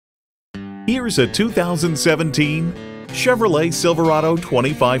Here's a 2017 Chevrolet Silverado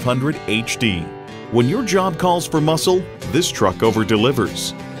 2500HD. When your job calls for muscle, this truck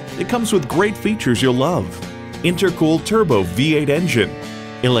over-delivers. It comes with great features you'll love: intercooled turbo V8 engine,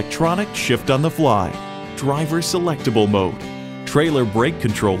 electronic shift on the fly, driver selectable mode, trailer brake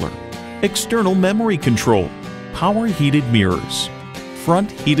controller, external memory control, power heated mirrors, front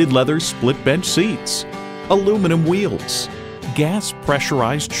heated leather split bench seats, aluminum wheels, gas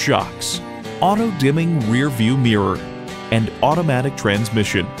pressurized shocks, auto dimming rear view mirror, and automatic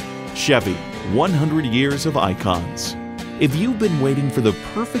transmission. Chevy, 100 years of icons. If you've been waiting for the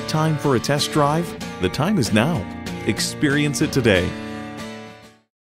perfect time for a test drive, the time is now. Experience it today.